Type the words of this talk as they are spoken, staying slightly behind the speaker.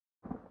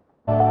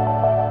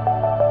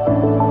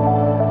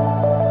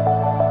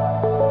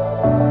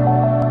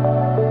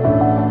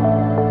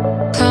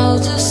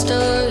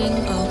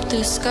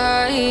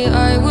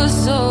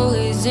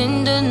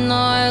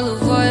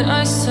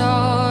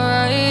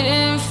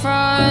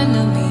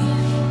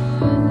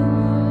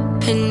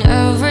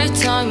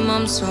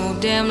so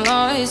damn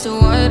lost to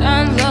what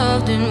I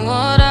loved and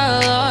what I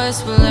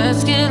lost. But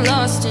let's get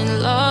lost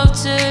in love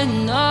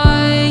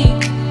tonight.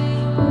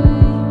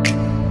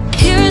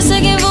 Hear a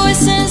second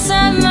voice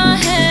inside my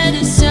head,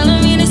 it's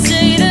telling me to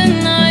stay the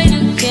night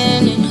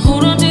again and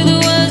hold on to the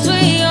words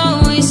we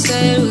always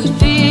said would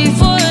be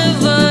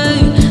forever,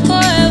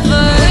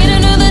 forever. Wait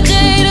another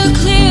day to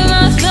clear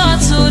my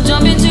thoughts, so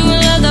jump into a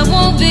love that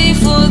won't be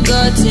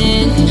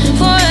forgotten.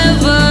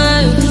 Forever,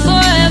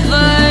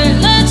 forever,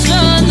 let's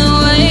run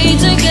away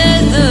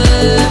together.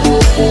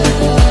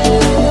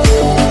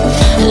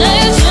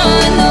 Let's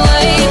run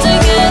away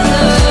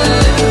together.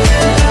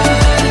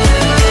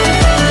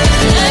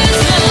 Let's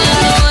run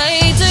away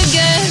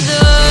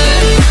together.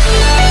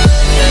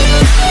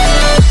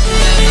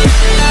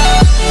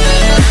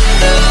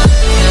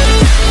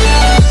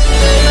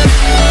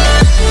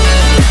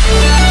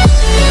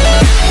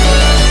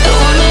 I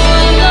wanna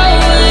run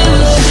away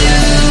with you.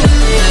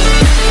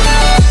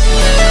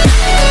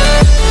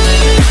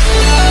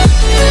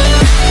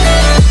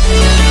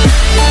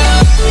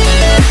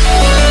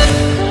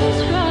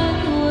 Let's run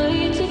away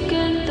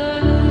together.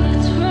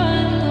 Let's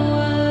run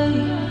away.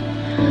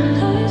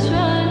 Let's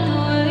run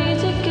away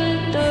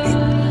together.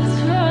 Let's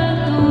run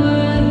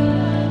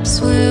away.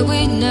 Swear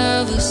we'd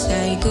never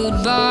say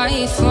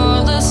goodbye.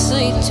 Fall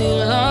asleep to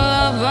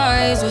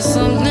lullabies with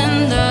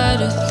something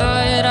that I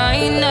thought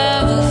I'd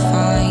never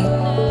find.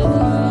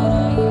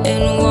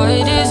 And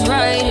what is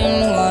right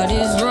and what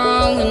is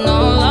wrong, and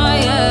all I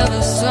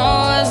ever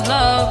saw was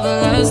love.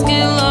 But let's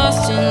get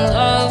lost in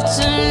love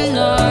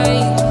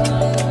tonight.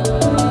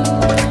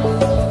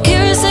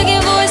 Hear a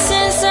second voice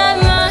inside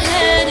my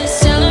head, it's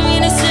telling me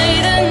to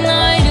stay the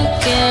night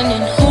again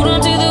and hold on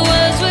to the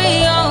words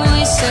we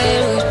always said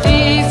would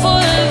be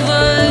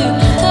forever,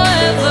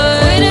 forever.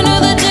 Wait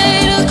another day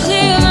to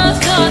clear my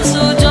thoughts,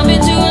 so jump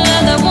into a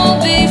love that won't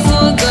be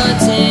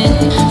forgotten.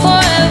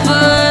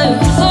 Forever,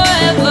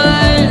 forever,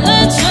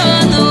 let's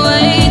run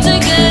away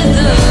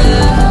together.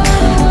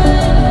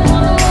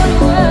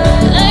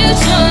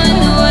 Let's run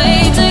away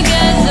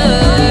together.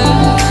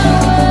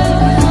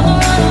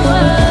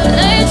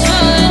 Let's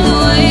run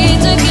away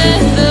together.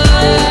 Let's run away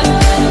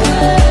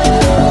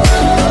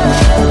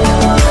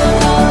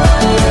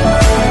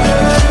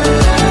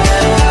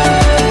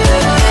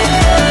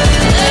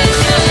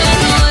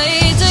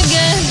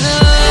together.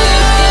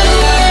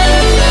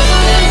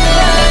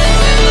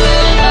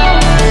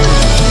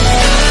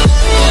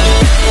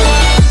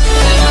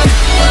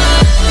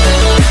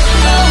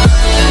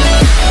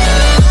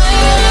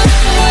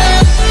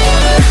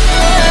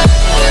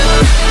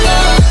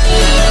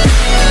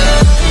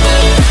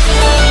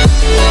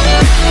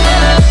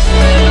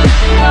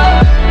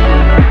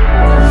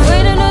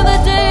 Wait another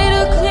day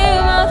to clear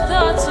my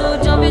thoughts, so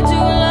jump into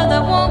a love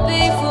that won't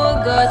be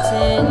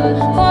forgotten.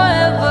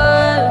 Forever,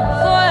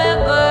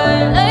 forever,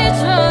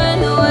 let's run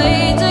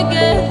away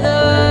together.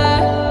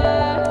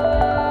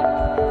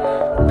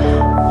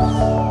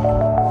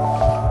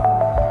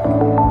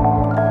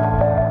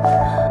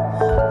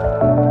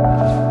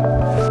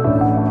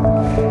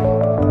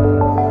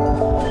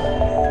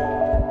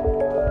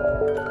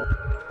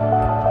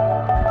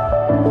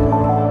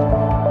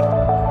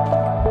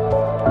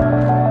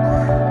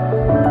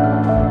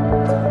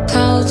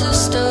 Clouds are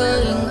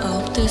stirring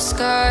up the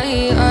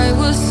sky. I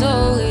was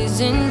always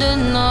in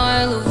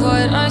denial of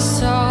what I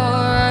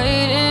saw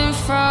right in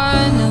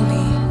front of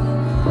me.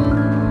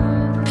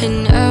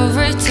 And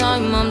every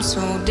time I'm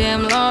so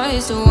damn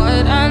lost to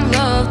what I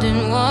loved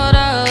and what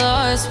I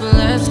lost. But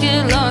let's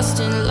get lost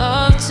in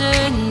love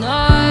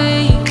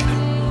tonight.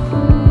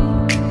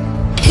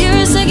 Hear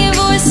a second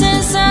voice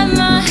inside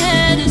my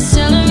head, it's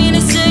telling me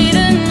to stay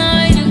the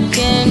night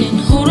again and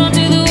hold on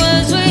to the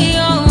words we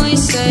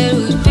always said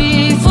would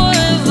be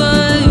forever,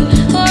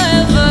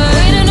 forever.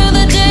 Wait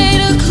another day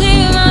to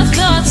clear my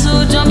thoughts, so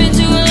jump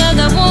into a love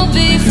that won't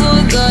be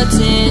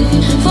forgotten.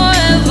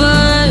 Forever,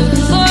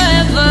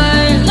 forever,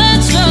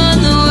 let's run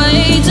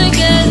away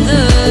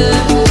together.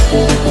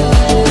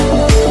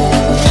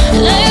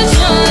 Let's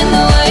run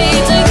away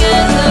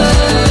together.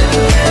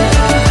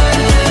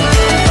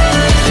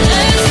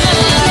 Let's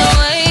run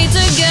away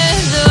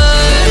together.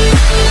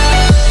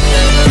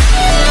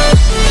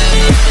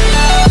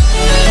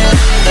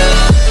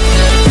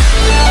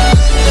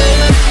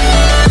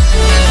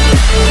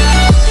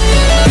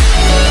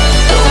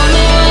 I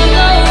wanna run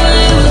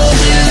away with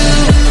you.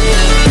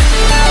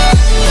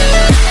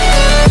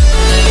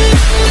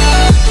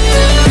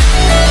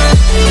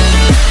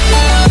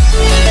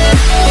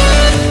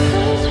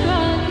 Let's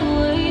run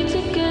away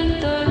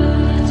together.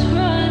 Let's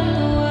run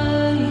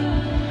away.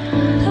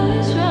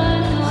 Let's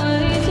run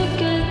away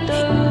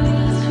together.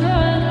 Let's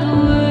run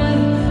away.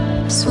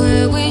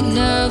 Swear we'd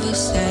never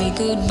say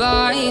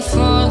goodbye.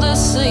 Fall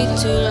asleep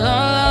to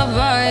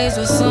lullabies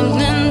with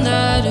something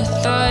that I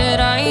thought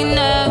I'd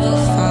never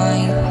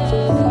find.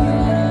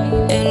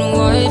 And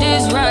what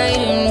is right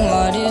and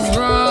what is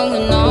wrong,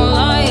 and all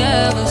I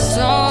ever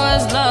saw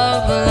was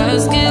love. But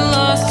let's get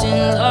lost in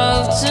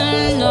love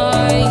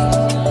tonight.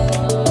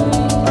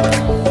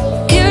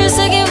 Hear a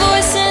second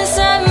voice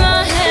inside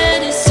my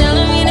head, it's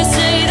telling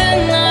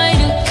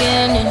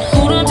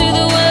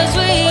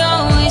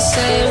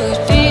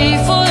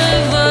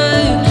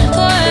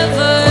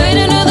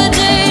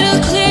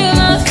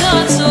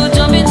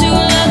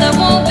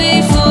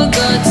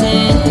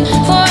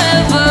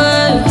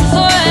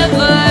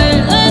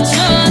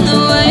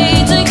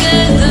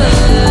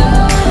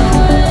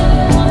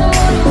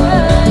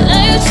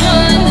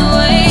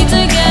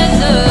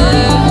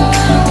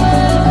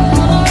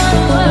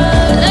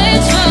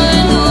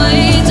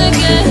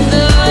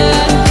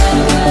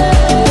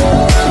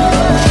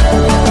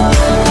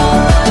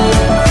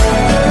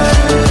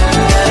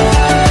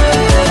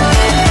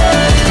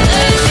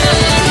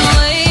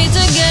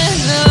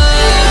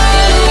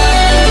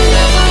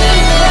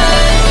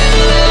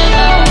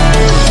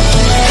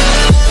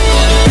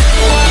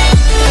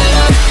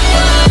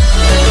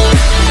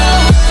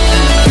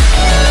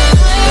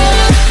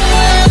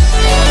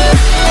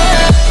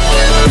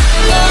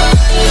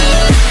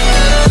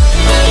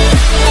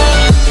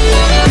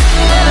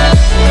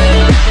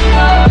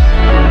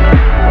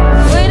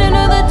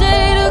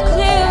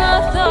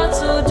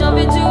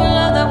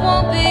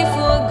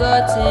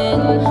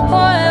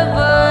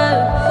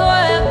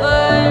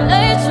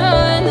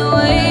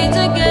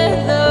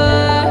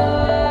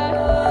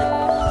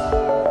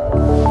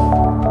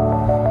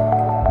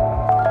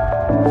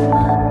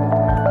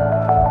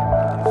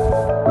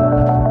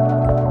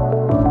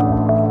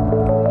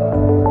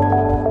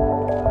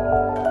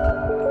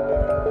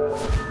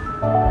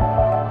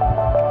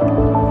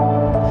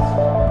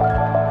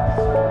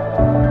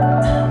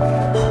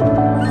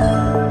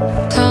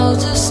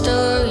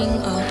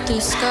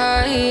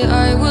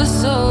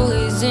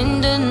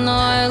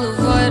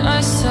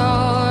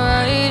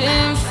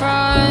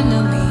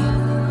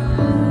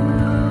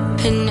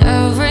And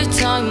every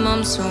time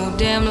I'm so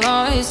damn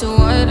lost to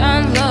what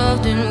I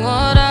loved and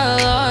what I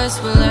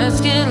lost. But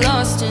let's get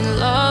lost in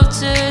love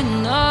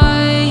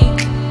tonight.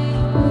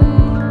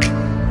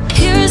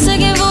 Hear a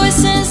second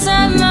voice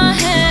inside my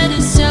head.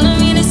 It's telling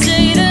me to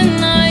say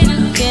tonight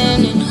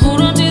again, and hold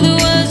on to the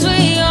words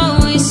we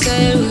always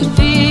said would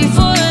be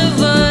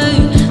forever,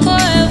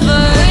 forever.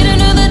 Wait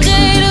another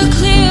day to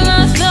clear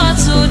my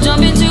thoughts, so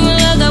jump into a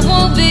love that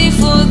won't be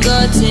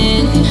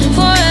forgotten.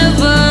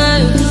 Forever,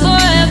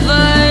 forever.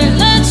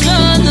 Let's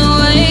run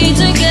away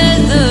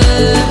together.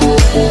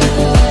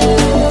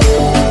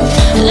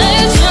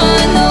 Let's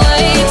run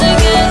away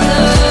together.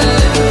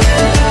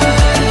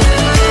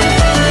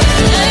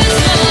 Let's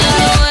run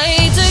away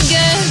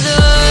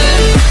together.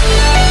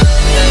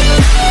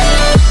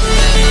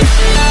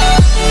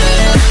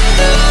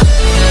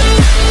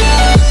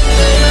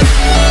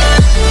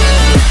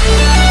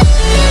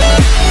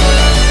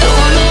 I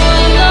wanna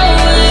run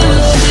away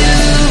with you.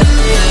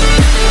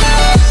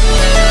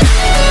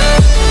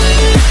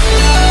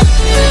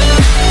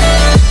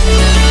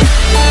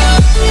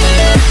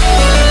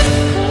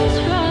 Let's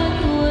run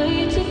away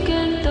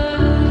together.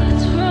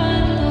 Let's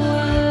run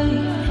away.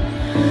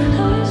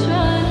 Let's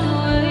run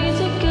away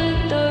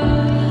together.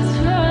 Let's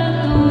run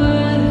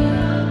away.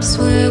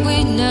 Swear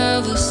we'd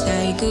never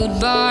say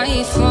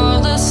goodbye.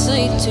 Fall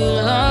asleep to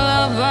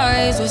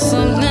lullabies with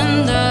something